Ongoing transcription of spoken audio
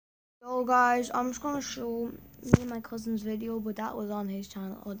So guys, I'm just gonna show me and my cousin's video, but that was on his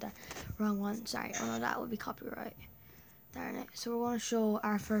channel. Oh, the wrong one. Sorry. Oh no, that would be copyright. Darn it. So we're gonna show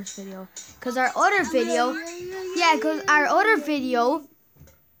our first video, cause our other video,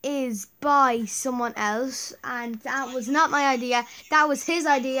 is by someone else, and that was not my idea. That was his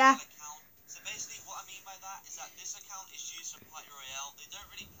idea. So basically what I mean by that is that this account is used for Battle Royale. They don't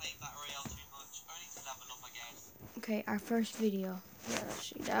really play Battle Royale too much, only to level up, I guess. Okay, our first video. Yeah, let's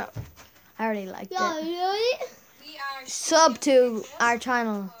see that. I already liked it. Sub to our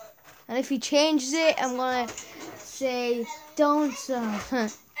channel. And if he changes it, I'm gonna say don't sub.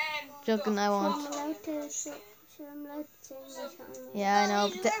 Joking, I won't. Yeah, I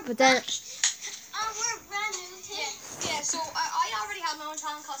know, but then. Yeah, so I already have my own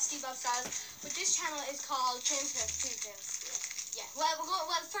channel called Steve Bob Styles, but this channel is called James Tips. Yeah, well,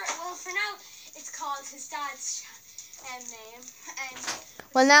 for now, it's called his dad's name.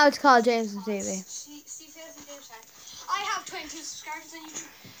 Well, now it's called James and TV. Steve Tips and James Tips. I have 22 subscribers on YouTube.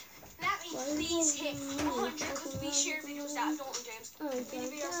 Let me please hit 100, because we share videos that don't with James. We do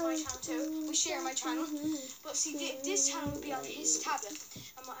videos on my channel too. We share my channel. But see, this channel will be on his tablet,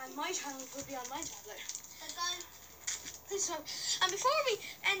 and my channel will be on my tablet. So, and before we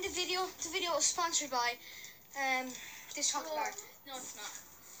end the video is sponsored by this chocolate bar. No, it's not.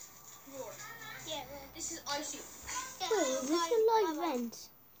 Roar. Yeah, this is icy. Wait, is this a live event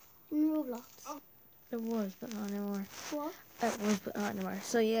in Roblox? Oh. It was, but not anymore. What? It was, but not anymore.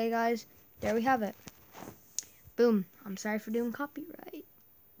 So yeah, guys, there we have it. Boom. I'm sorry for doing copyright,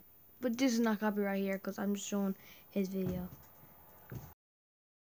 but this is not copyright here because I'm just showing his video.